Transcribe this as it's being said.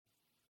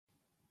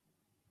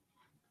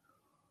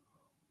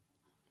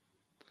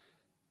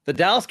The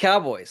Dallas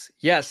Cowboys.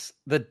 Yes,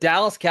 the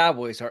Dallas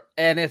Cowboys are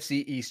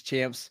NFC East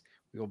champs.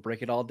 We will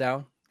break it all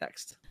down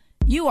next.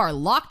 You are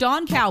Locked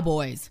On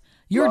Cowboys,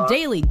 your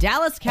daily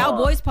Dallas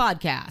Cowboys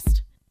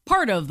podcast.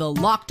 Part of the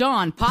Locked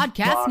On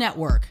Podcast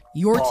Network,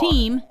 your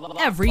team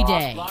every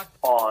day. Locked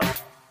on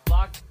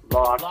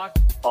Cowboys.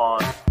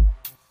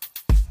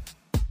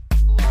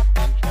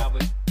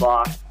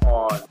 Locked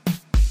on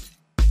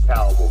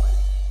Cowboys.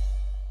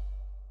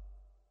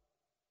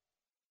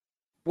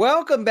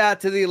 Welcome back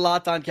to the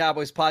Locked On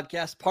Cowboys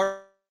podcast, part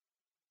of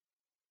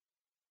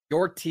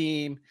your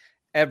team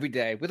every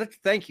day. We'd like to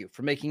thank you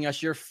for making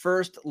us your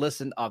first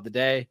listen of the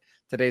day.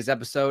 Today's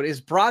episode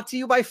is brought to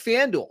you by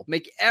FanDuel.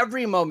 Make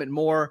every moment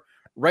more.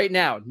 Right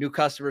now, new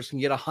customers can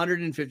get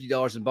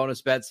 $150 in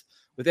bonus bets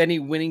with any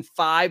winning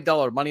 $5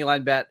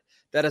 moneyline bet.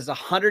 That is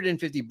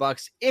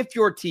 $150 if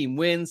your team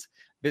wins.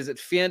 Visit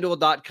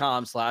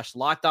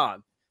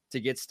FanDuel.com/lockedon to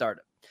get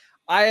started.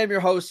 I am your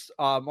host,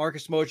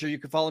 Marcus Mosher. You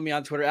can follow me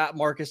on Twitter at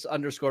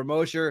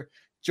Marcus_Mosher.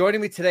 Joining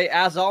me today,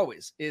 as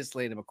always, is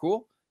Landon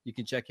McCool. You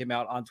can check him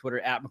out on Twitter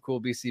at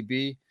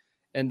McCoolBCB.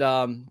 And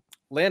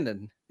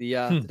Landon,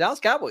 the Dallas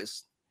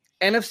Cowboys,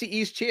 NFC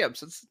East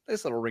champs. It's a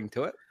nice little ring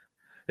to it.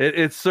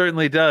 It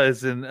certainly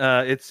does, and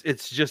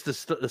it's just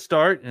the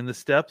start and the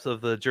steps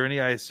of the journey.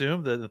 I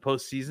assume the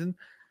postseason,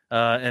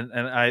 and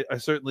I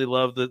certainly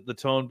love the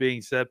tone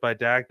being set by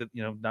Dak.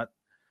 That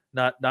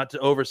not to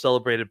over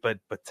celebrate it, but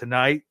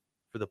tonight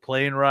for the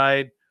plane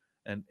ride,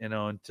 and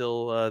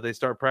until they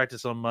start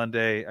practice on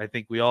Monday, I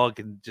think we all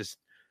can just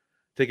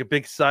take a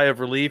big sigh of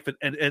relief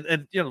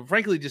and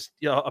frankly, just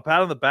a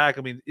pat on the back.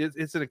 I mean,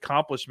 it's an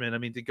accomplishment. I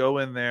mean, to go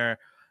in there.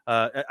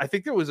 I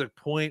think there was a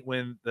point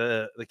when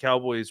the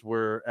Cowboys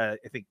were at,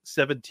 I think,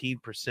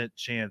 17%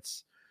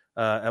 chance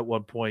at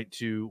one point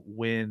to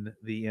win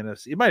the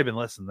NFC. It might have been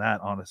less than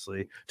that,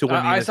 honestly. To win,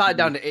 I saw it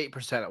down to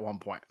 8% at one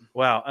point.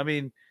 Wow, I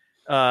mean,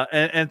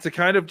 and to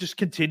kind of just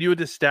continue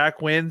to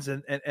stack wins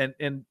and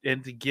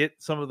to get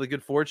some of the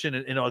good fortune,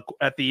 and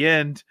at the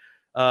end,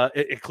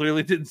 it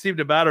clearly didn't seem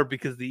to matter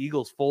because the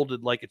Eagles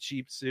folded like a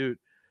cheap suit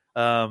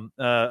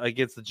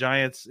against the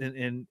Giants,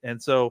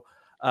 and so.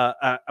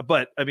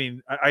 But I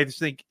mean, I just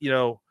think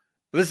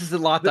this is the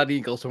Locked On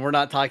Eagles, and we're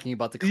not talking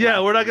about the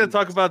we're not going to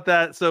talk about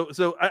that.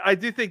 So I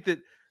do think that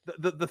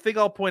the thing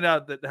I'll point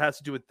out that has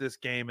to do with this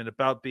game and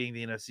about being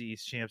the NFC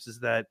East champs is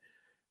that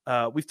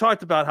we've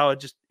talked about how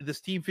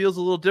this team feels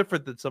a little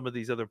different than some of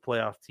these other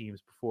playoff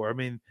teams before. I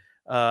mean,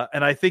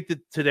 and I think that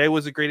today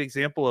was a great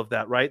example of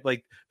that, right?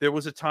 Like there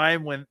was a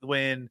time when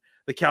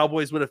the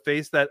Cowboys would have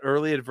faced that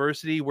early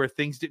adversity where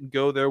things didn't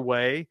go their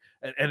way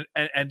and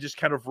just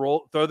kind of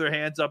throw their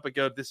hands up and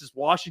go, this is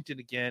Washington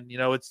again.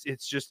 It's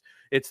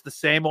the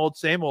same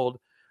old.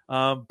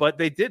 But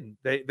they didn't.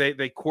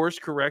 They course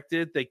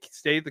corrected. They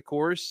stayed the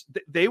course.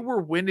 They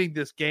were winning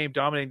this game,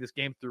 dominating this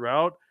game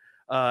throughout.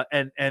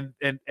 And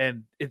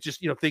it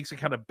just, things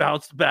kind of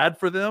bounced bad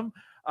for them.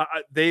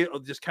 They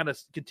just kind of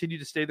continued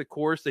to stay the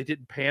course. They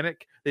didn't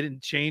panic. They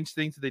didn't change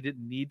things that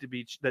needed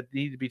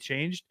to be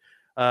changed.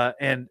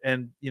 And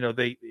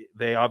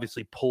they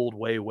obviously pulled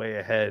way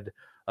ahead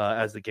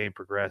as the game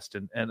progressed.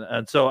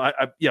 And so I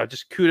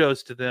just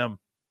kudos to them.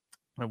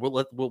 And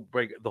we'll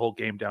break the whole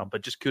game down,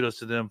 but just kudos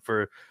to them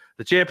for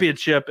the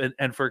championship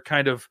and for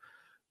kind of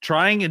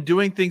trying and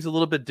doing things a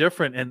little bit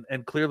different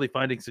and clearly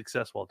finding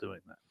success while doing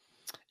that.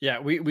 Yeah,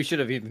 we should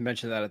have even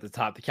mentioned that at the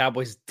top. The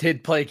Cowboys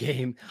did play a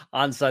game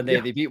on Sunday.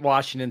 Yeah. They beat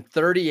Washington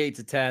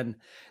 38-10.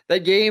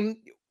 That game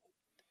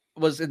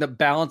was in the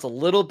balance a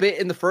little bit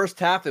in the first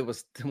half. It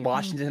was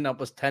Washington up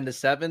was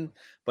 10-7.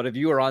 But if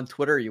you were on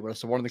Twitter, you would have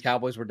sworn the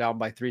Cowboys were down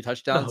by 3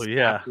 touchdowns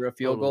after a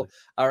field goal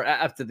or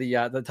after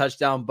the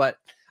touchdown. But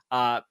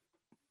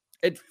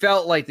it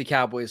felt like the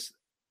Cowboys,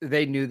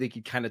 they knew they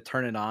could kind of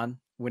turn it on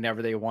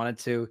whenever they wanted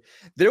to.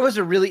 There was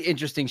a really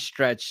interesting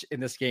stretch in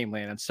this game,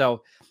 Landon.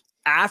 So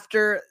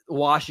after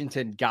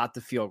Washington got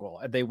the field goal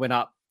and they went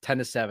up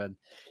 10-7,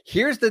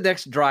 here's the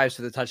next drives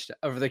for the touchdown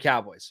over the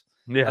Cowboys.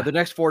 Yeah, the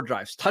next 4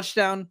 drives: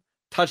 touchdown,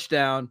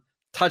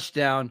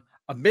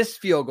 a missed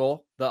field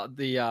goal,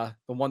 the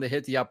one that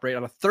hit the upright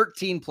on a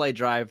 13-play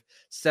drive,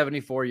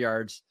 74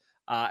 yards,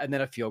 and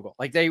then a field goal.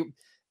 Like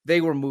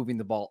they were moving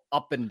the ball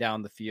up and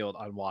down the field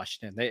on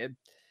Washington.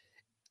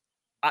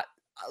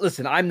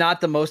 Listen, I'm not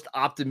the most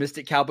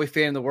optimistic Cowboy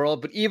fan in the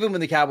world, but even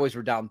when the Cowboys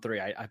were down 3,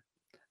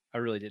 I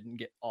really didn't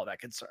get all that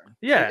concerned.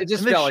 Yeah, it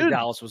just felt like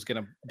Dallas was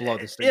going to blow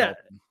this thing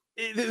open.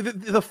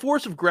 The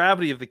force of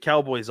gravity of the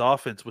Cowboys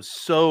offense was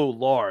so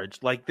large.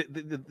 Like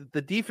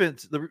the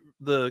defense,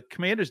 the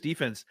Commanders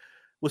defense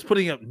was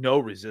putting up no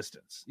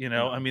resistance,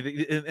 I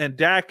mean, and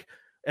Dak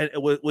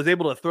was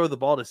able to throw the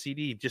ball to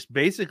CD just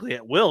basically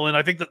at will. And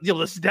I think that, the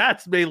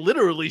stats may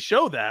literally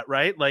show that,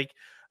 right? Like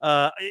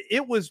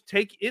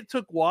it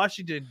took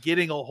Washington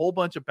getting a whole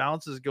bunch of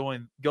bounces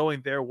going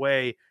their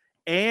way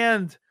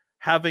and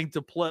having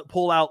to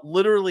pull out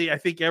literally, I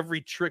think, every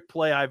trick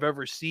play I've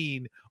ever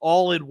seen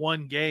all in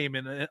one game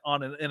in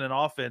an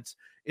offense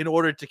in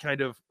order to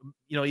kind of,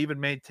 even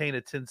maintain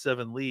a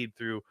 10-7 lead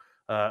through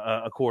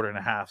a quarter and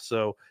a half.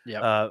 So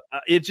yeah,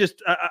 it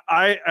just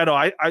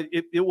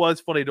it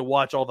was funny to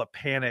watch all the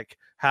panic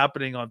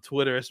happening on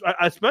Twitter,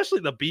 especially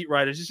the beat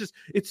writers.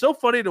 It's so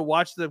funny to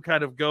watch them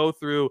kind of go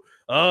through.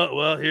 Oh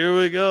well, here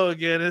we go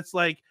again. It's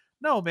like,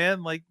 no,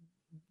 man, like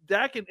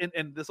Dak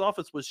and this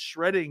offense was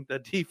shredding the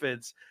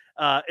defense.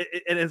 And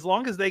as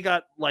long as they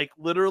got like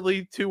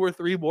literally 2 or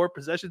 3 more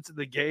possessions in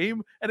the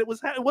game, and it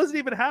wasn't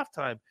even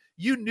halftime,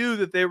 you knew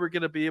that they were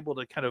going to be able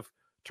to kind of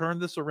turn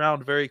this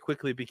around very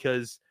quickly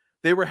because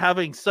they were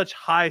having such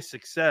high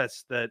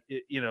success that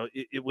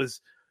it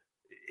was,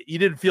 you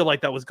didn't feel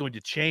like that was going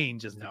to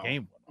change as the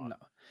game went on.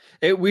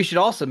 No. We should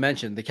also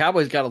mention the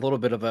Cowboys got a little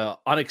bit of a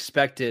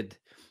unexpected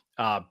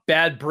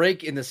bad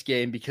break in this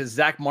game because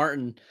Zach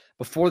Martin,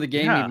 before the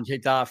game even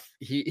kicked off,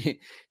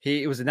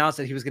 it was announced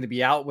that he was going to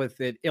be out with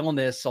an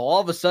illness. So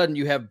all of a sudden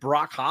you have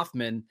Brock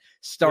Hoffman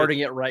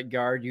starting at right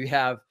guard. You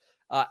have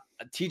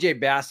TJ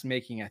Bass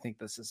making, I think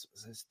this is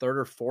his 3rd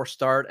or 4th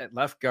start at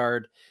left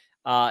guard.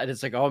 And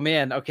it's like, oh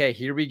man, okay,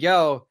 here we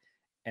go.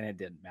 And it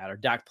didn't matter.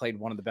 Dak played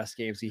one of the best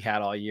games he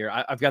had all year.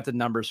 I've got the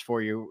numbers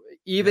for you.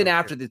 Even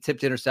after the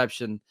tipped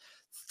interception,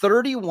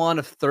 31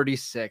 of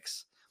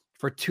 36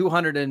 for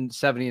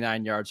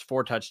 279 yards,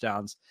 4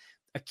 touchdowns,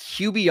 a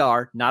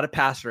QBR, not a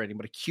passer rating,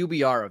 but a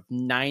QBR of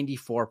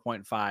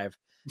 94.5.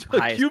 A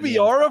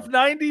QBR of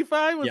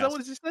 95? Was that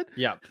what you said?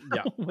 Yeah.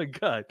 Oh my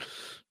God.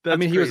 That's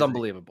crazy. He was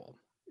unbelievable.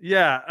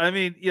 Yeah, I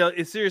mean,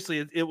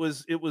 seriously, it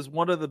was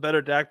one of the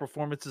better Dak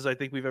performances I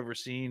think we've ever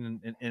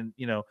seen, and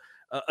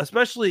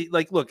especially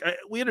like, look,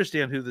 we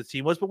understand who the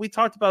team was, but we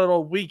talked about it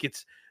all week.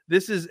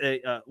 This is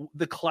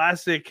the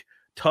classic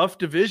tough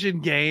division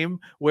game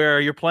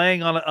where you're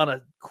playing on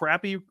a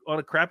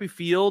crappy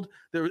field.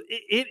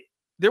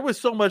 There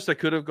was so much that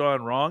could have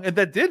gone wrong, and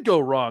that did go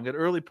wrong at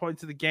early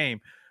points of the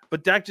game.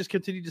 But Dak just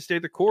continued to stay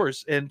the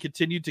course and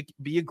continued to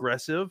be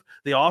aggressive.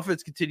 The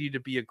offense continued to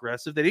be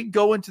aggressive. They didn't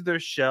go into their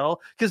shell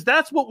because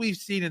that's what we've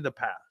seen in the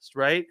past,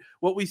 right?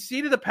 What we've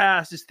seen in the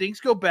past is things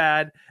go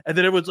bad, and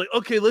then everyone's like,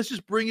 okay, let's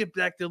just bring it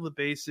back down to the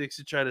basics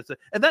and try to say,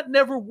 and that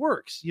never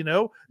works,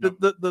 No.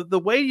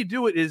 The way you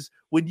do it is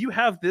when you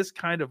have this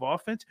kind of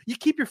offense, you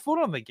keep your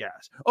foot on the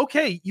gas.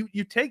 Okay,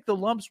 you take the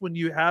lumps when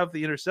you have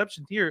the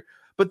interception here,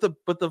 but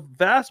the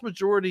vast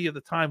majority of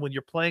the time when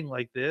you're playing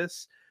like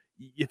this,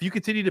 if you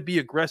continue to be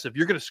aggressive,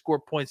 you're going to score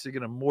points that are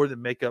going to more than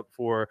make up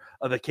for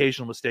an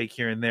occasional mistake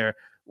here and there.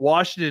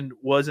 Washington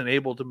wasn't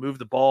able to move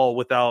the ball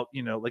without,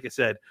 like I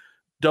said,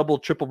 double,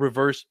 triple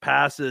reverse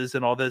passes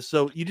and all this.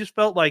 So you just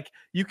felt like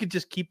you could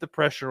just keep the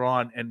pressure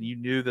on, and you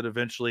knew that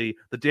eventually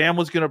the dam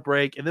was going to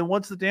break. And then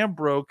once the dam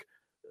broke,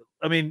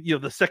 I mean,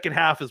 the second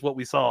half is what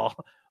we saw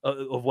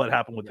of what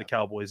happened with the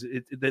Cowboys.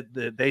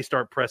 They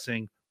start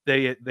pressing,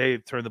 they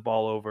turn the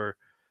ball over.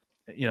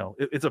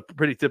 It's a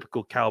pretty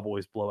typical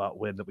Cowboys blowout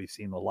win that we've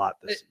seen a lot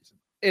this season.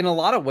 In a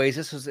lot of ways,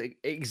 this was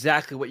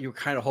exactly what you were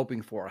kind of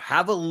hoping for.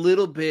 Have a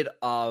little bit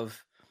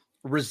of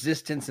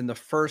resistance in the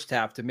first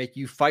half to make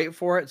you fight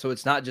for it. So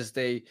it's not just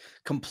a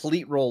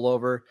complete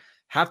rollover.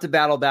 Have to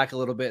battle back a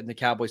little bit. And the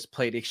Cowboys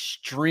played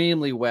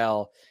extremely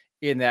well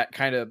in that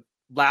kind of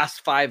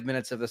last 5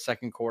 minutes of the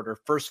second quarter,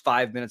 first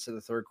 5 minutes of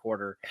the third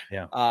quarter.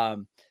 Yeah.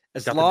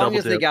 As long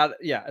as they got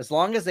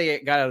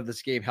out of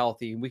this game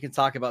healthy, and we can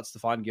talk about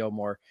Stephon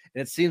Gilmore,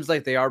 and it seems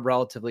like they are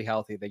relatively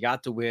healthy. They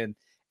got to win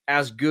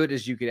as good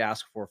as you could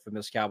ask for from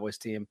this Cowboys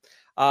team.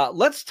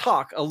 Let's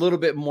talk a little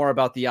bit more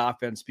about the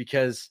offense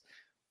because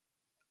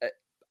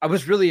I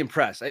was really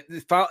impressed.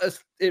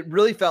 It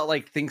really felt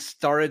like things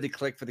started to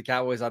click for the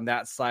Cowboys on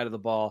that side of the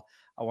ball.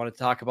 I want to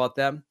talk about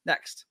them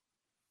next.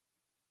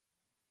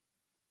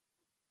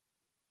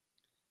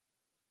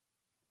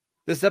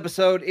 This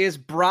episode is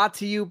brought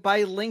to you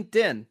by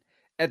LinkedIn.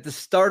 At the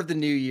start of the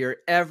new year,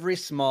 every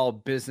small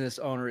business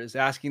owner is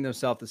asking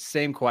themselves the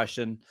same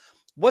question.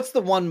 What's the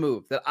one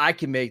move that I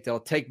can make that'll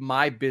take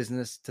my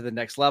business to the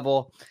next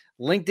level?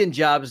 LinkedIn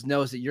Jobs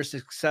knows that your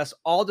success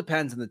all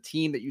depends on the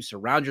team that you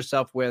surround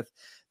yourself with.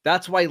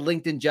 That's why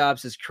LinkedIn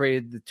Jobs has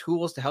created the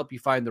tools to help you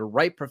find the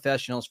right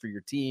professionals for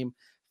your team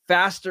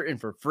faster and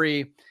for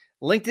free.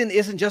 LinkedIn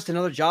isn't just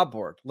another job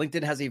board.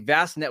 LinkedIn has a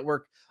vast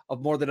network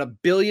of more than 1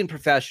 billion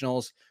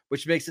professionals,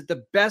 which makes it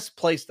the best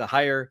place to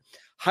hire.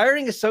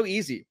 Hiring is so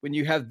easy when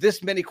you have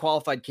this many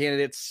qualified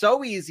candidates.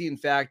 So easy, in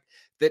fact,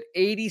 that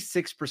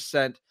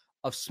 86%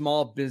 of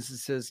small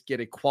businesses get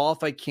a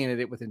qualified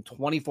candidate within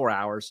 24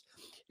 hours.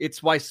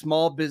 It's why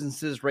small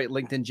businesses rate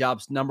LinkedIn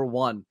Jobs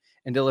 #1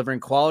 in delivering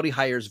quality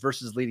hires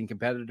versus leading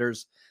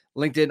competitors.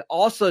 LinkedIn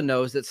also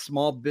knows that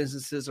small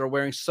businesses are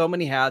wearing so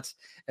many hats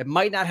and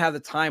might not have the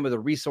time or the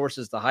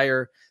resources to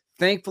hire.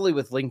 Thankfully,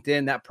 with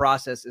LinkedIn, that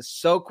process is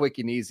so quick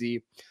and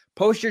easy.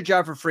 Post your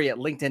job for free at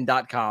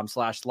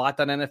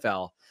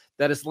linkedin.com/LockedOnNFL.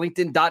 That is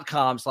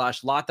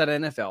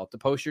linkedin.com/LockedOnNFL to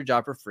post your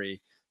job for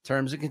free.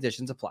 Terms and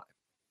conditions apply.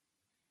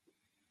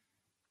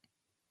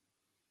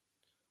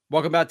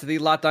 Welcome back to the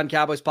Locked On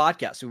Cowboys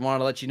podcast. We want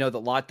to let you know that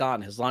Locked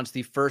On has launched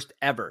the first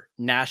ever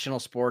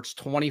national sports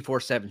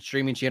 24/7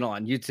 streaming channel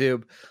on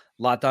YouTube.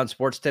 Locked On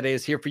Sports Today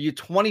is here for you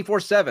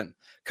 24/7,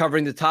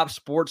 covering the top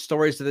sports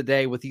stories of the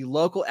day with the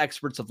local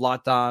experts of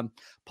Locked On,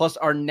 plus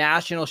our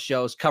national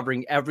shows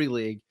covering every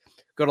league.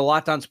 Go to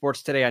Locked On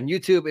Sports Today on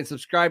YouTube and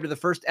subscribe to the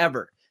first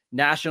ever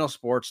national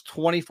sports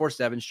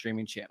 24/7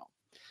 streaming channel.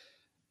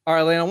 All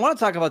right, Lane, I want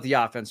to talk about the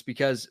offense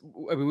because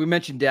we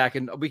mentioned Dak,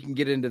 and we can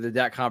get into the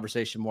Dak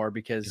conversation more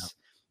because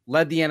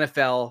led the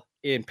NFL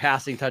in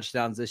passing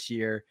touchdowns this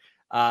year.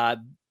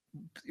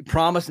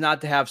 Promised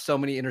not to have so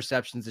many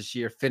interceptions this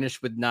year,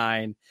 finished with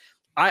 9.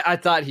 I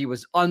thought he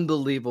was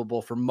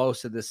unbelievable for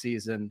most of the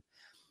season.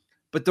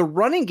 But the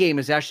running game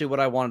is actually what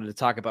I wanted to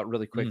talk about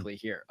really quickly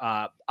here.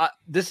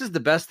 This is the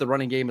best the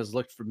running game has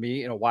looked for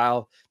me in a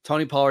while.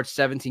 Tony Pollard,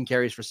 17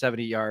 carries for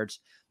 70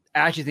 yards. I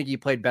actually think he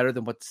played better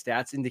than what the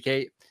stats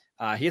indicate.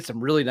 He had some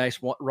really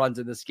nice runs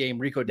in this game.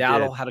 Rico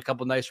Dowdle had a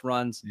couple nice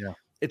runs. Yeah.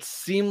 It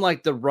seemed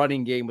like the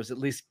running game was at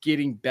least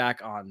getting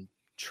back on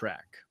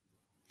track.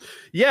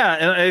 Yeah,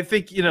 and I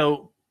think,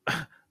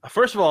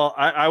 first of all,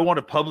 I want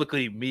to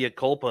publicly mea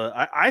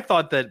culpa. I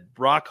thought that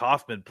Brock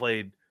Hoffman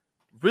played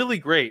really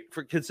great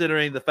for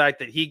considering the fact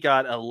that he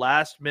got a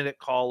last-minute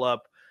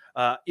call-up.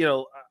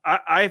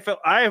 I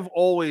have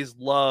always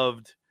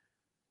loved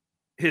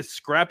his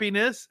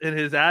scrappiness and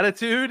his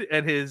attitude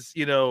and his,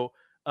 the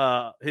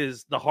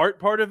heart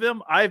part of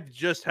him. I've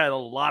just had a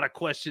lot of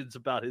questions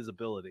about his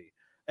ability.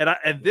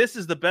 And this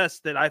is the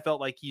best that I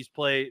felt like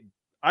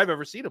I've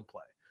ever seen him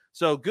play.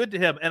 So good to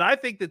him. And I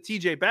think that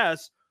TJ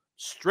Bass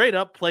straight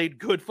up played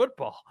good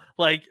football.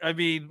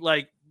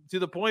 To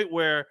the point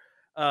where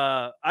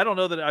I don't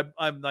know that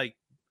I'm like,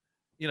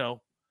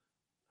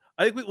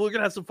 I think we're going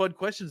to have some fun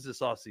questions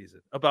this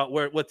offseason about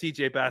what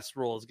TJ Bass'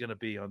 role is going to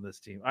be on this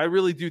team. I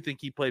really do think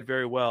he played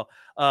very well.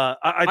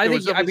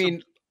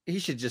 He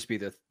should just be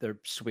the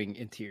swing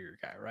interior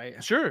guy,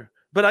 right? Sure.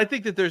 But I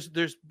think that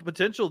there's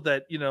potential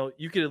that,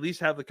 you could at least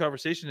have the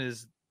conversation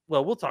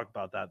we'll talk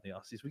about that in the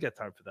offseason. We got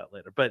time for that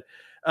later. But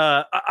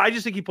I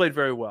just think he played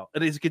very well.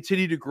 And he's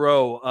continued to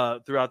grow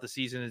throughout the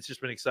season. It's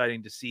just been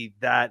exciting to see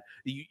that.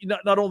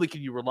 Not only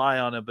can you rely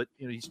on him, but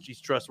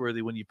he's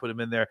trustworthy when you put him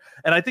in there.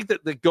 And I think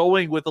that the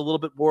going with a little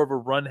bit more of a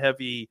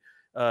run-heavy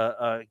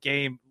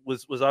game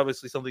was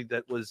obviously something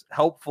that was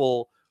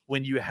helpful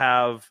when you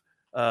have,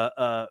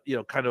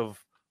 kind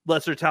of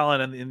lesser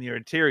talent in your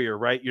interior,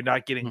 right? You're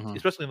not getting,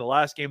 especially in the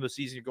last game of the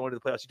season, you're going to the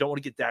playoffs. You don't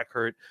want to get Dak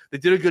hurt. They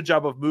did a good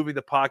job of moving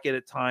the pocket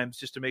at times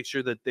just to make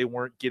sure that they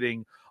weren't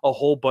getting a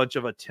whole bunch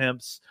of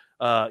attempts,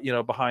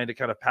 behind a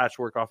kind of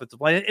patchwork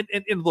offensive line.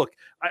 And look,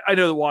 I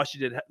know that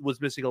Washington was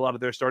missing a lot of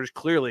their starters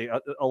clearly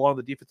along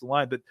the defensive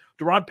line, but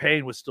Deron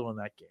Payne was still in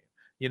that game,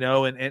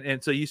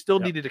 and so you still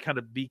needed to kind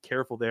of be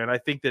careful there. And I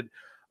think that,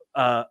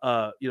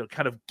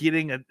 kind of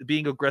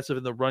being aggressive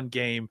in the run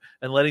game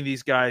and letting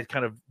these guys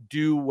kind of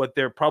do what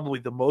they're probably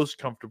the most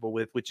comfortable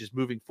with, which is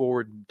moving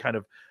forward and kind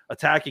of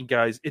attacking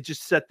guys. It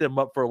just set them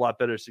up for a lot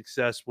better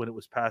success when it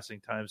was passing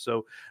time.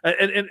 So,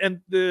 and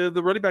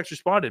the running backs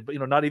responded, but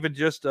not even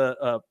just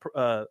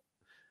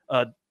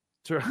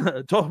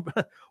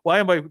why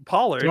am I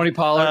Pollard? Tony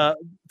Pollard.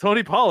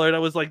 Tony Pollard. I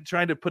was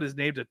trying to put his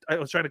name I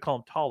was trying to call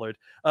him Tollard,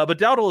 but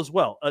Dowdle as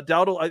well.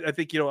 Dowdle, I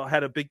think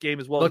had a big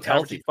game as well. Looked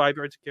healthy. 5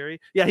 yards to carry.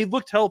 Yeah, he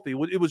looked healthy.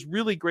 It was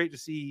really great to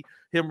see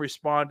him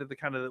respond to the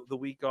kind of the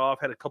week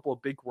off. Had a couple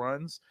of big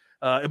runs.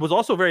 It was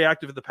also very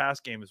active in the pass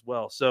game as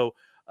well. So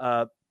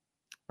I'm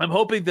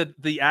hoping that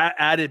the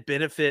added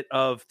benefit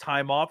of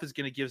time off is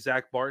going to give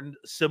Zach Martin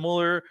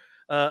similar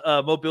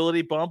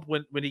mobility bump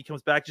when he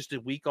comes back, just a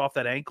week off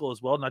that ankle as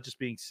well, not just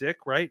being sick,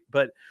 right?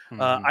 But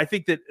I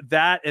think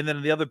that, and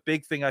then the other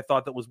big thing I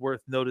thought that was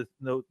worth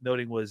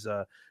noting was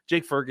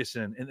Jake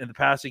Ferguson in the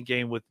passing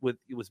game. It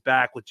was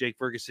back with Jake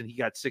Ferguson. He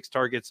got 6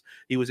 targets.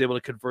 He was able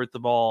to convert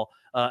them all,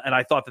 and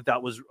I thought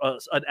that was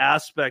an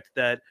aspect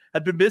that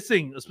had been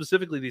missing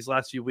specifically these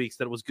last few weeks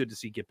that it was good to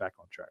see get back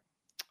on track.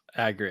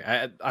 I agree.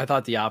 I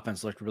thought the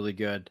offense looked really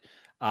good.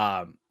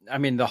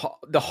 The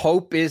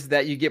hope is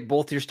that you get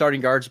both your starting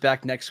guards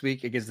back next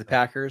week against the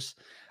Packers.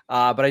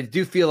 But I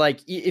do feel like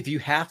if you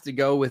have to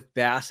go with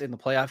Bass in the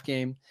playoff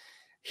game,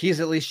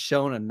 he's at least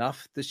shown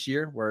enough this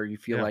year where you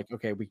feel like,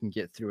 okay, we can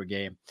get through a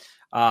game.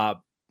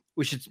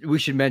 We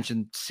should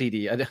mention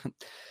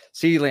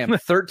CeeDee Lamb,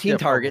 13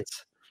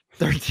 targets,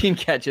 13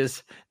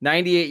 catches,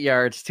 98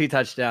 yards, 2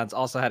 touchdowns,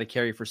 also had a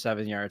carry for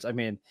 7 yards.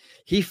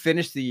 He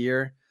finished the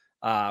year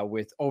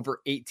with over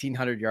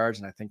 1,800 yards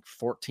and I think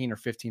 14 or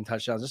 15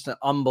 touchdowns. Just an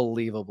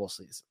unbelievable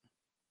season.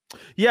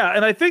 Yeah,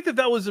 and I think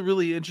that was a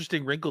really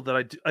interesting wrinkle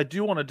that I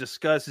do want to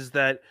discuss is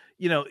that,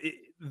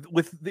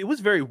 it was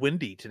very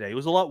windy today. It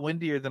was a lot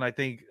windier than I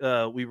think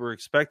we were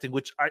expecting,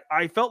 which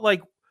I felt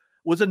like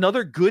was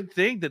another good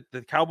thing that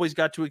the Cowboys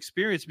got to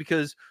experience,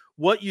 because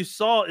what you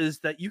saw is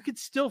that you could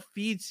still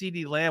feed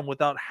CeeDee Lamb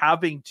without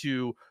having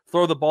to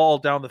throw the ball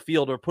down the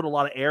field or put a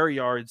lot of air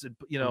yards and,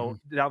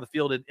 down the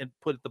field and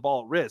put the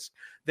ball at risk.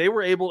 They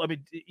were able,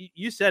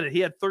 you said it, he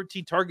had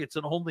 13 targets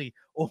and only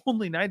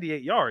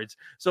 98 yards.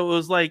 So it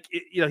was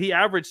he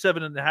averaged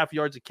 7.5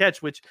 yards a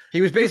catch, which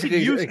he was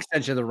basically an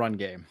extension of the run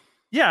game.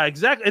 Yeah,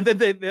 exactly. And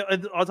then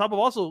and on top of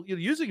also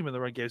using him in the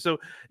run game. So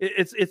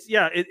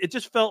it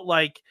just felt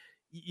like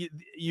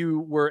you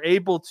were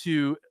able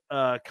to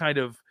kind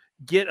of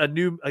get a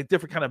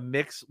different kind of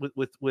mix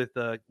with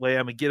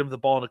Lamb and get him the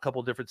ball in a couple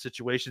of different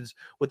situations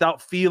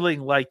without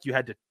feeling like you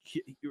had to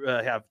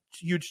have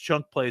huge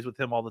chunk plays with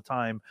him all the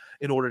time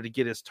in order to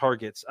get his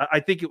targets. I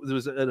think it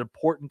was an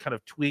important kind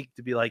of tweak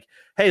to be like,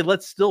 hey,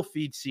 let's still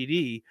feed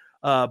CD.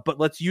 But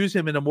let's use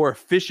him in a more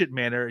efficient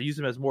manner, use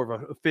him as more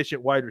of an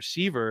efficient wide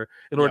receiver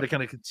in order to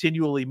kind of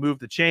continually move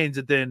the chains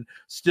and then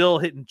still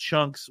hitting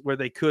chunks where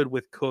they could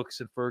with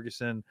Cooks and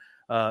Ferguson.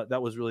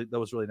 That was really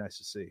nice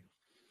to see.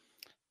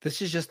 This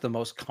is just the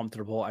most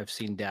comfortable I've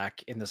seen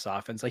Dak in this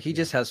offense. Like he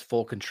just has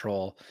full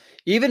control,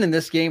 even in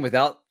this game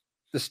without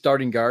the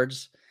starting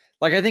guards.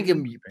 Like I think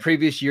in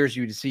previous years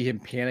you would see him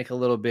panic a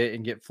little bit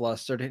and get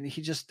flustered, and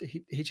he just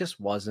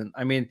wasn't.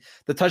 I mean,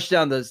 the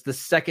touchdown, the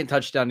second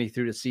touchdown he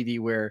threw to CD,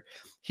 where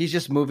he's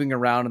just moving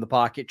around in the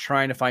pocket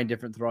trying to find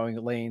different throwing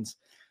lanes.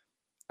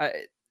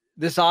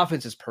 This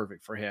offense is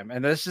perfect for him,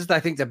 and this is, I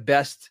think, the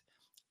best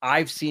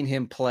I've seen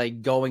him play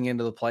going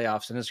into the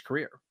playoffs in his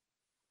career.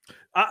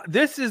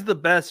 This is the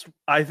best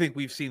I think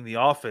we've seen the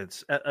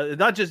offense.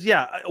 Not just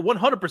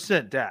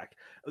 100% Dak.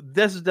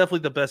 This is definitely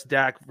the best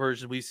Dak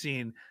version we've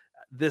seen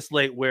this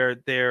late, where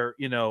they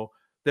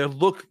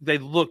look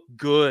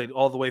good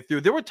all the way through.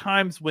 There were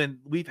times when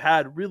we've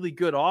had really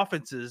good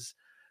offenses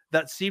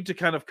that seemed to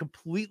kind of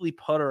completely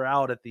putter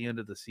out at the end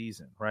of the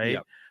season, right?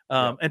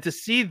 Yep. And to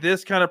see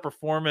this kind of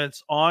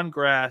performance on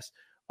grass,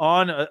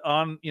 on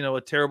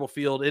a terrible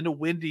field, in a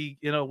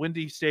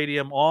windy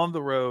stadium, on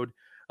the road.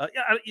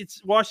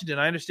 It's Washington.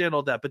 I understand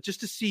all that, but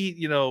just to see,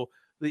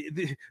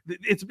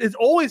 it's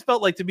always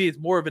felt like to me it's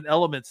more of an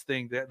elements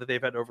thing that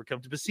they've had to overcome.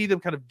 To see them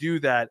kind of do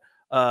that,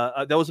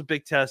 that was a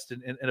big test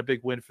and a big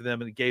win for them,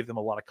 and it gave them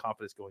a lot of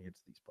confidence going into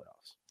these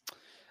playoffs.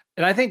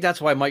 And I think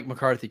that's why Mike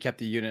McCarthy kept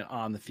the unit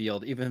on the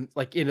field, even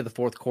like into the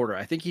fourth quarter.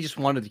 I think he just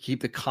wanted to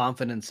keep the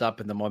confidence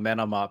up and the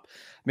momentum up.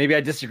 Maybe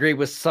I disagree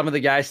with some of the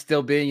guys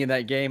still being in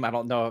that game. I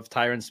don't know if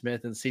Tyron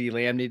Smith and CeeDee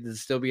Lamb needed to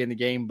still be in the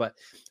game, but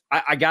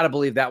I got to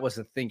believe that was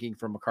the thinking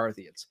from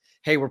McCarthy. It's,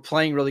 hey, we're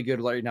playing really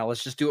good right now.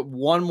 Let's just do it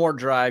one more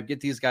drive,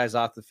 get these guys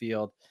off the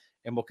field,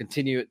 and we'll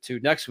continue it to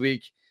next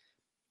week,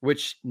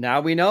 which now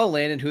we know,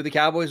 Landon, who the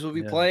Cowboys will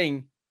be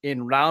playing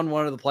in round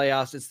one of the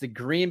playoffs. It's the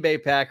Green Bay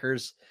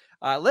Packers.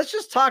 Let's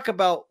just talk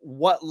about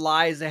what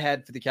lies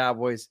ahead for the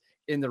Cowboys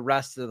in the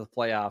rest of the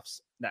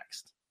playoffs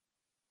next.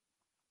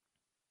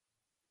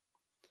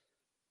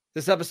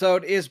 This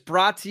episode is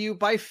brought to you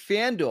by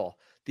FanDuel.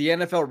 The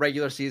NFL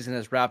regular season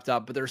has wrapped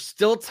up, but there's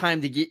still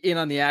time to get in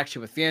on the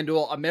action with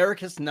FanDuel,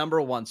 America's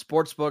 #1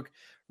 sportsbook.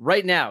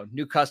 Right now,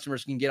 new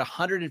customers can get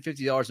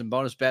 $150 in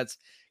bonus bets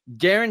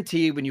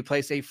guaranteed when you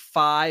place a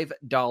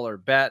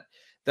 $5 bet.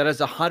 That is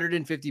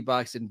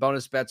 $150 in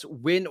bonus bets,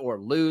 win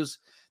or lose.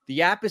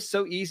 The app is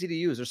so easy to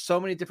use. There's so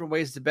many different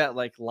ways to bet,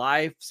 like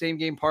live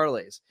same-game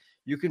parlays.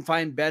 You can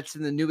find bets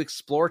in the new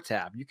Explore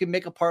tab. You can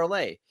make a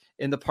parlay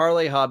in the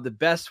Parlay Hub, the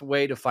best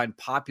way to find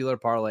popular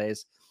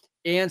parlays,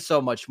 and so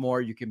much more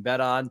you can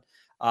bet on.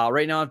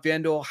 Right now on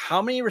FanDuel,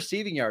 how many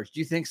receiving yards do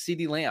you think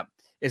CeeDee Lamb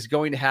is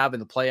going to have in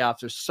the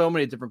playoffs? There's so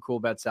many different cool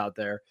bets out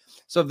there.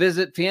 So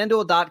visit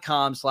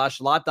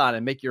FanDuel.com/LockedOn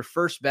and make your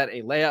first bet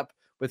a layup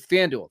with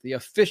FanDuel, the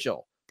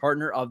official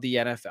partner of the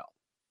NFL.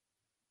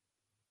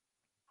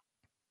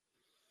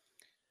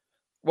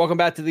 Welcome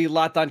back to the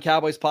Locked On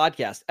Cowboys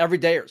podcast. Every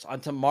dayers, on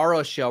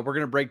tomorrow's show, we're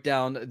going to break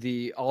down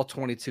the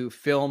All-22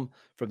 film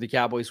from the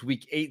Cowboys'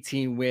 Week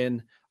 18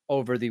 win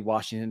over the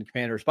Washington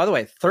Commanders. By the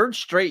way, third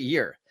straight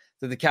year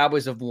that the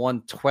Cowboys have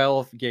won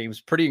 12 games.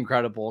 Pretty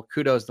incredible.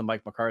 Kudos to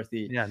Mike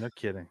McCarthy. Yeah, no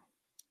kidding.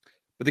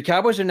 But the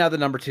Cowboys are now the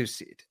 #2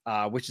 seed,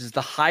 which is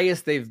the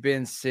highest they've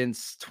been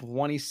since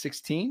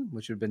 2016,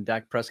 which would have been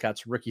Dak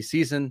Prescott's rookie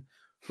season,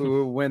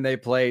 when they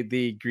played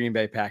the Green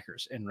Bay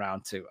Packers in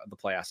round 2 of the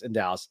playoffs in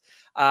Dallas.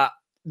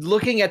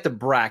 Looking at the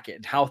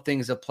bracket, how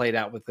things have played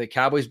out with the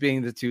Cowboys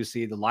being the 2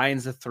 seed, the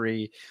Lions the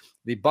 3,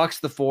 the Bucks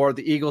the 4,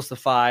 the Eagles the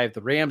 5,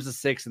 the Rams the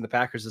 6, and the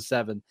Packers the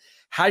 7.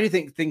 How do you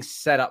think things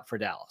set up for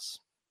Dallas?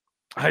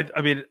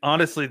 I mean,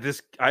 honestly,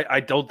 I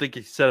don't think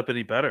it's set up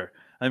any better.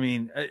 I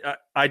mean,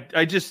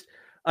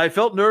 I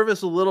felt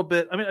nervous a little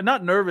bit. I mean,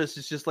 not nervous.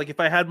 It's just like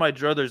if I had my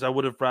druthers, I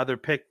would have rather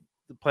picked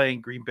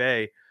playing Green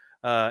Bay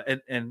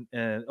and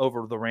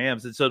over the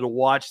Rams. And so to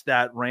watch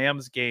that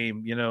Rams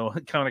game,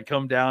 kind of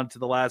come down to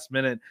the last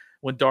minute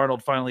when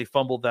Darnold finally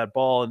fumbled that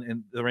ball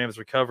and the Rams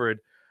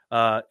recovered,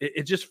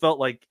 it just felt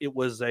like it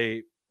was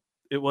a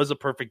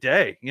perfect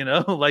day,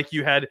 like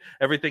you had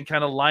everything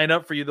kind of line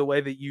up for you the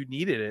way that you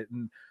needed it.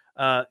 And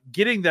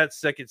getting that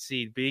second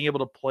seed, being able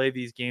to play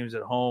these games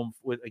at home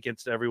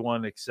against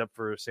everyone except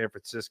for San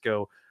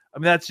Francisco, I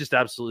mean, that's just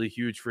absolutely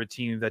huge for a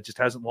team that just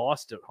hasn't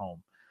lost at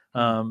home.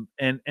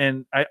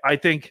 And I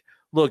think,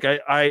 look,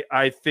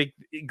 I think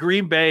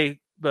Green Bay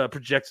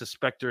projects a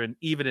specter, and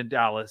even in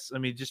Dallas, I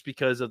mean, just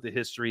because of the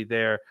history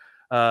there.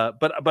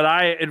 But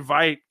I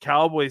invite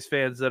Cowboys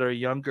fans that are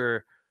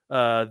younger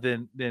I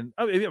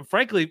mean,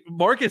 frankly,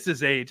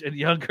 Marcus's age and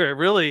younger.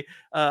 Really,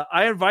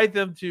 I invite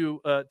them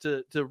to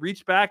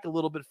reach back a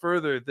little bit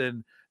further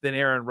than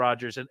Aaron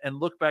Rodgers and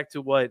look back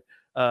to what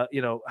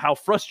how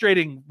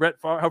frustrating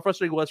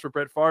it was for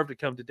Brett Favre to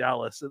come to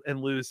Dallas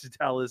and lose to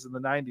Dallas in the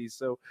 90s.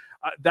 So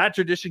that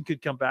tradition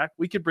could come back.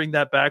 We could bring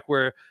that back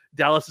where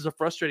Dallas is a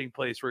frustrating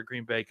place where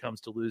Green Bay comes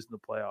to lose in the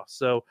playoffs.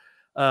 So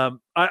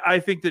I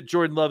think that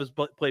Jordan Love has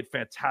played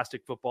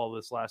fantastic football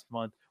this last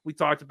month. We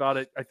talked about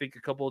it, I think,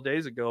 a couple of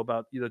days ago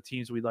about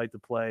teams we'd like to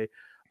play.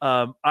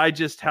 I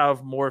just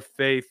have more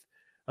faith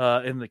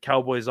in the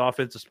Cowboys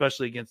offense,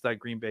 especially against that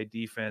Green Bay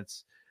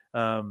defense,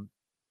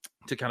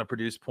 to kind of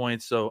produce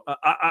points. So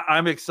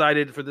I'm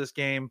excited for this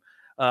game.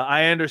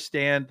 I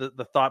understand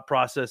the thought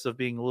process of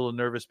being a little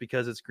nervous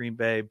because it's Green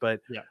Bay,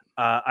 but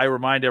I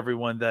remind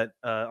everyone that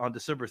on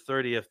December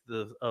 30th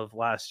of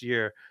last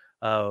year,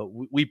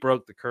 we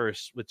broke the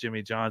curse with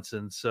Jimmy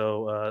Johnson,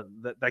 so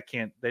that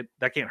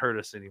can't hurt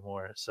us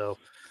anymore. So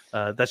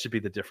that should be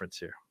the difference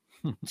here.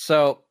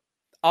 So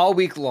all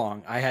week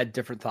long, I had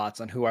different thoughts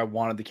on who I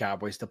wanted the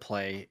Cowboys to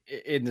play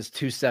in this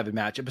 2-7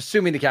 matchup,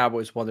 assuming the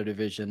Cowboys won their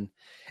division.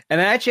 And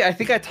I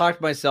think I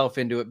talked myself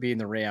into it being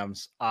the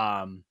Rams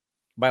by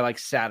like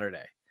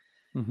Saturday.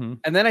 Mm-hmm.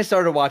 And then I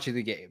started watching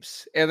the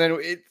games. And then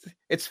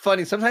it's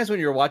funny. Sometimes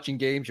when you're watching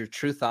games, your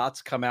true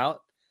thoughts come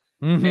out.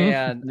 Mm-hmm.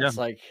 And it's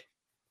like,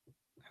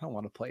 I don't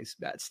want to play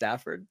Matt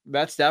Stafford.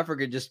 Matt Stafford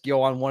could just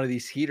go on one of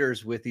these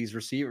heaters with these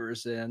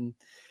receivers. And,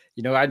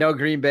 I know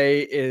Green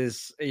Bay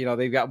is,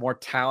 they've got more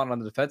talent on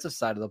the defensive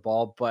side of the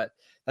ball, but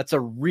that's a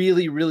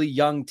really, really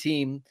young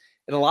team.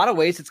 In a lot of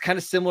ways, it's kind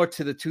of similar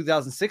to the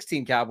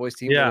 2016 Cowboys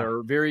team. Yeah. They're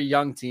a very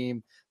young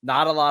team,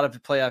 not a lot of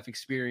playoff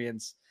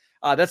experience.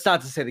 That's not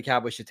to say the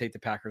Cowboys should take the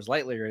Packers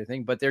lightly or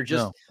anything, but they're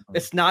just,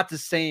 it's not the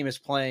same as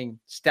playing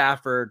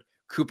Stafford,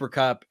 Cooper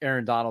Kupp,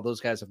 Aaron Donald.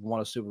 Those guys have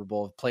won a Super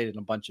Bowl, have played in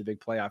a bunch of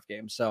big playoff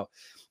games. So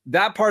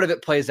that part of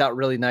it plays out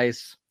really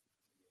nice.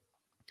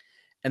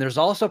 And there's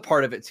also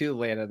part of it too,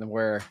 Landon,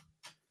 where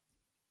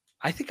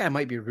I think I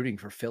might be rooting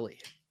for Philly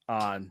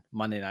on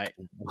Monday night.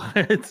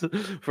 Because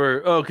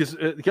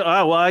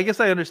well, I guess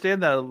I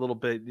understand that a little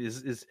bit.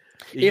 Is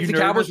if the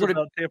Cowboys were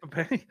to Tampa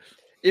Bay?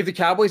 If the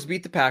Cowboys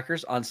beat the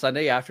Packers on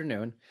Sunday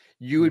afternoon,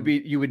 you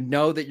would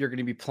know that you're going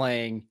to be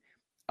playing.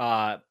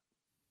 Well,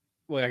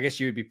 I guess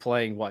you would be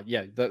playing what?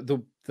 Yeah,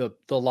 the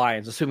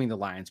Lions, assuming the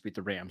Lions beat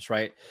the Rams,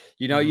 right?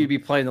 You'd be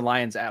playing the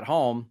Lions at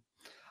home.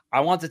 I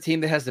want the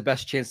team that has the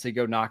best chance to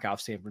go knock off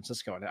San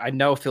Francisco. And I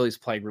know Philly's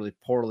playing really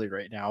poorly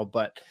right now,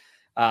 but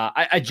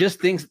I just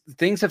think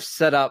things have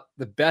set up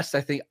the best,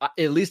 I think,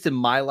 at least in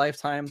my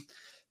lifetime,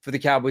 for the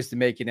Cowboys to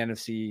make an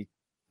NFC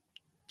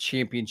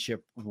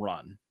championship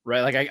run,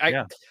 right? Like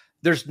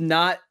there's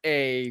not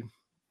an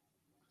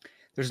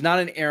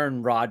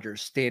Aaron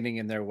Rodgers standing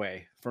in their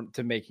way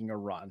to making a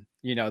run.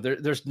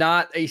 There's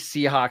not a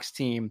Seahawks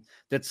team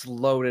that's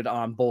loaded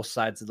on both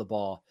sides of the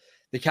ball.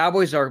 The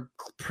Cowboys are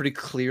pretty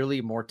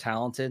clearly more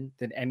talented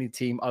than any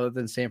team other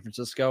than San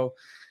Francisco.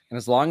 And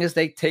as long as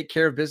they take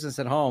care of business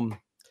at home,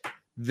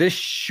 this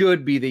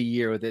should be the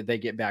year that they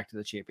get back to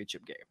the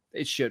championship game.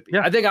 It should be.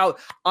 Yeah. I think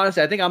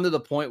I'm to the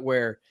point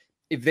where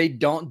if they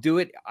don't do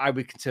it, I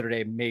would consider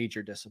it a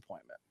major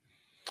disappointment.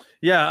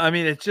 Yeah. I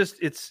mean,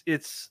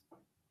 it's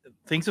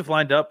things have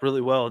lined up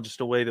really well in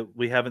just a way that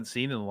we haven't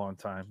seen in a long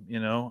time.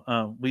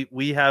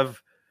 We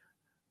have,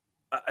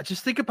 I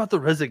just think about the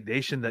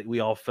resignation that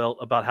we all felt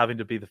about having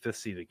to be the 5th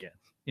seed again,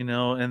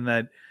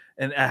 and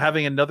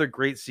having another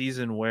great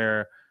season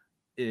where,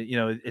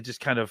 it just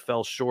kind of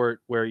fell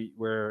short where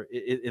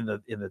in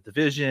the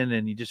division,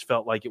 and you just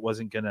felt like it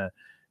wasn't going to,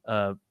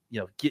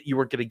 you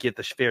weren't going to get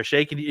the fair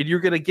shake, and you're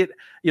going to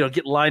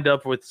get lined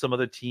up with some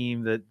other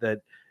team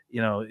that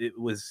it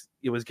was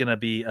going to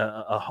be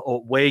a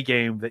away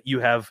game that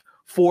you have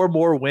 4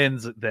 more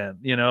wins than,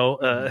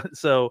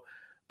 so.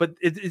 But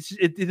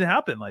it didn't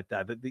happen like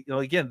that.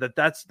 Again,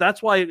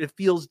 that's why it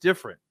feels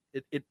different.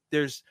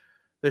 There's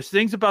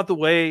things about the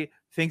way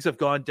things have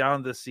gone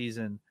down this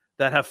season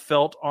that have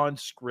felt on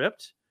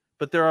script,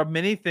 but there are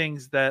many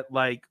things that,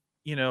 like,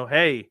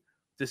 hey,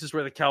 this is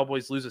where the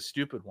Cowboys lose a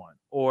stupid one,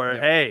 or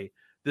hey,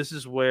 this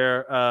is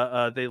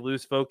where they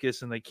lose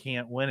focus and they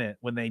can't win it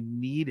when they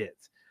need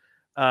it,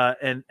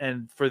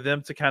 and for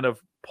them to kind of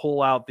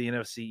pull out the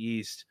NFC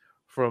East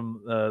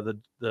from the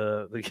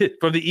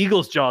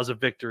Eagles' jaws of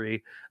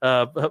victory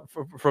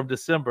from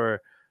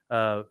December,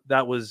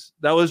 that was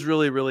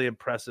really, really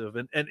impressive.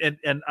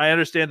 And I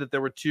understand that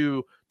there were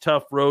 2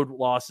 tough road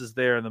losses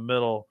there in the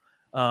middle,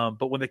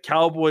 but when the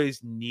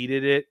Cowboys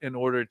needed it in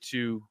order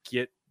to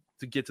get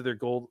to their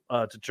goal,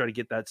 to try to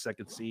get that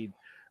 2nd seed,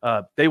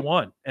 they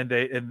won, and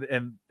they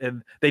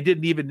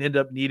didn't even end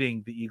up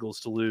needing the Eagles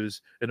to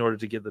lose in order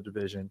to get the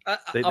division.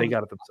 They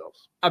got it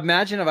themselves.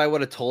 Imagine if I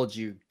would have told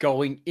you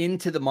going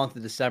into the month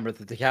of December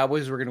that the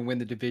Cowboys were going to win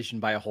the division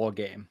by a whole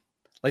game.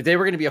 Like they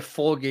were going to be a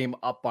full game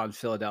up on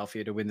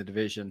Philadelphia to win the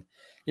division.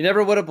 You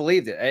never would have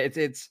believed it.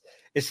 It's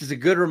just a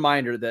good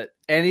reminder that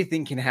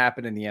anything can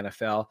happen in the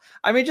NFL.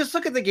 I mean, just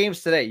look at the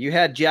games today. You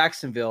had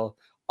Jacksonville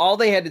all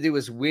they had to do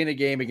was win a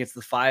game against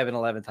the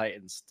 5-11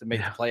 Titans to make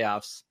the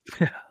playoffs.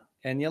 Yeah.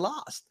 And you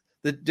lost.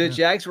 The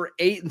Jags were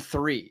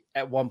 8-3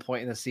 at one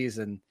point in the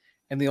season,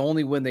 and the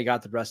only win they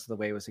got the rest of the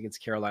way was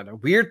against Carolina.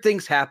 Weird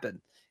things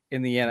happen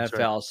in the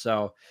NFL. Right.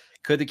 So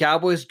could the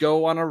Cowboys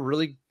go on a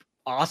really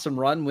awesome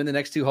run, win the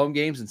next 2 home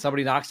games, and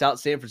somebody knocks out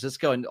San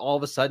Francisco, and all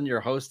of a sudden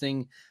you're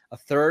hosting a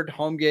 3rd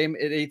home game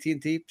at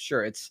AT&T?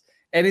 Sure,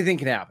 anything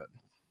can happen.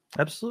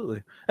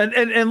 Absolutely.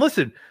 And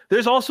listen,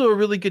 there's also a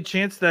really good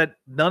chance that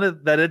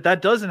that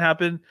doesn't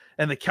happen,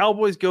 and the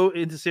Cowboys go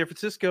into San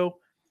Francisco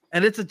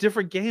and it's a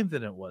different game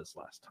than it was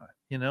last time.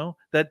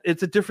 That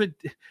it's different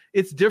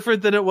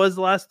than it was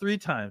the last 3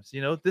 times.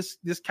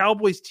 This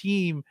Cowboys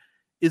team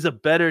is a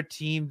better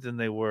team than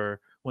they were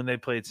when they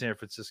played San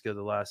Francisco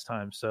the last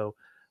time. So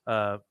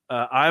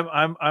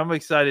I'm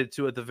excited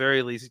to, at the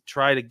very least,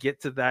 try to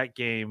get to that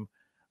game.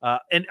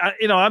 And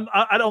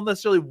I don't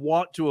necessarily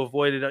want to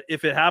avoid it.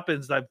 If it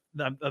happens, I'm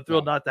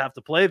thrilled not to have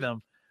to play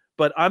them,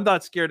 but I'm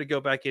not scared to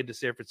go back into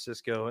San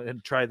Francisco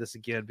and try this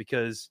again,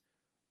 because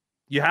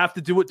you have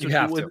to do it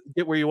to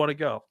get where you want to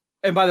go.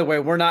 And by the way,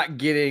 we're not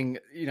getting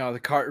the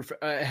cart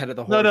ahead of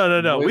the horse.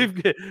 No.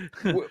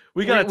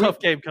 We got a tough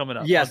game coming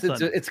up. Yes,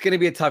 it's going to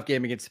be a tough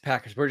game against the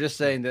Packers. We're just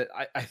saying that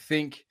I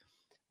think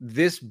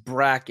this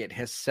bracket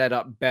has set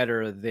up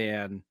better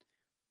than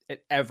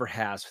it ever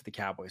has for the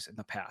Cowboys in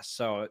the past.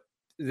 So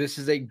this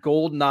is a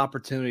golden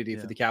opportunity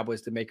for the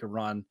Cowboys to make a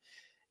run.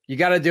 You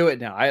got to do it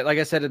now. Like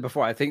I said it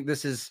before, I think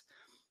this is,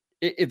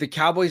 if the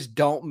Cowboys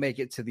don't make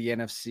it to the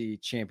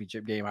NFC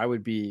Championship game, I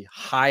would be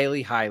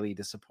highly, highly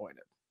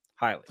disappointed.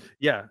 Highly.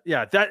 Yeah.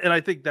 And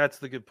I think that's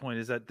the good point,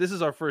 is that this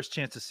is our first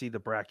chance to see the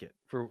bracket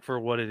for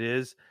what it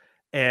is.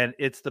 And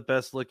it's the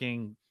best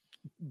looking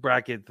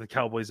bracket the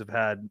Cowboys have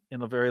had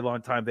in a very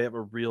long time. They have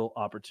a real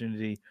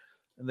opportunity,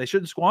 and they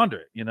shouldn't squander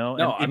it,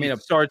 No,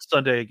 it starts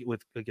Sunday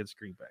against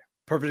Green Bay.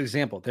 Perfect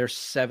example. They're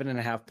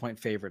 7.5-point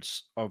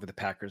favorites over the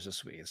Packers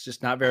this week. It's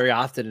just not very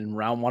often in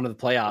round 1 of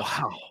the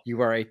playoffs. Wow.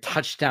 You are a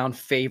touchdown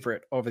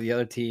favorite over the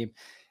other team.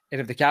 And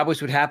if the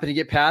Cowboys would happen to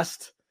get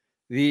past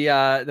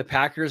the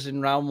Packers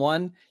in round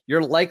 1,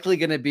 you're likely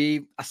going to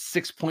be a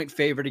 6-point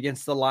favorite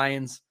against the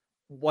Lions,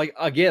 like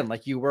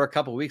you were a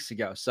couple weeks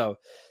ago. So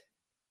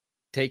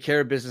take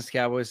care of business,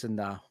 Cowboys, and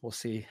we'll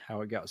see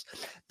how it goes.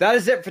 That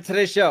is it for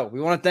today's show.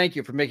 We want to thank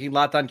you for making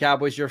Locked On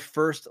Cowboys your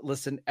first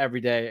listen every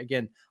day.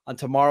 Again, on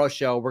tomorrow's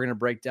show, we're going to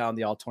break down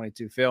the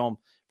All-22 film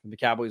from the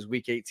Cowboys'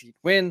 Week 18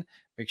 win.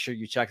 Make sure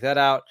you check that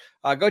out.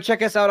 Go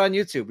check us out on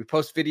YouTube. We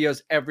post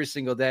videos every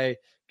single day.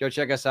 Go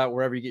check us out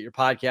wherever you get your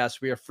podcasts.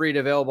 We are free and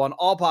available on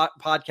all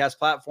podcast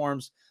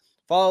platforms.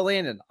 Follow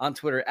Landon on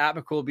Twitter at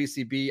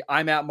McCoolBCB.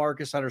 I'm at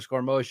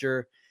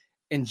Marcus_Mosher.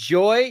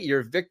 Enjoy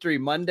your Victory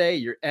Monday,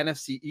 your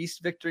NFC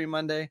East Victory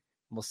Monday.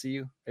 We'll see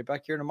you right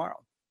back here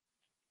tomorrow.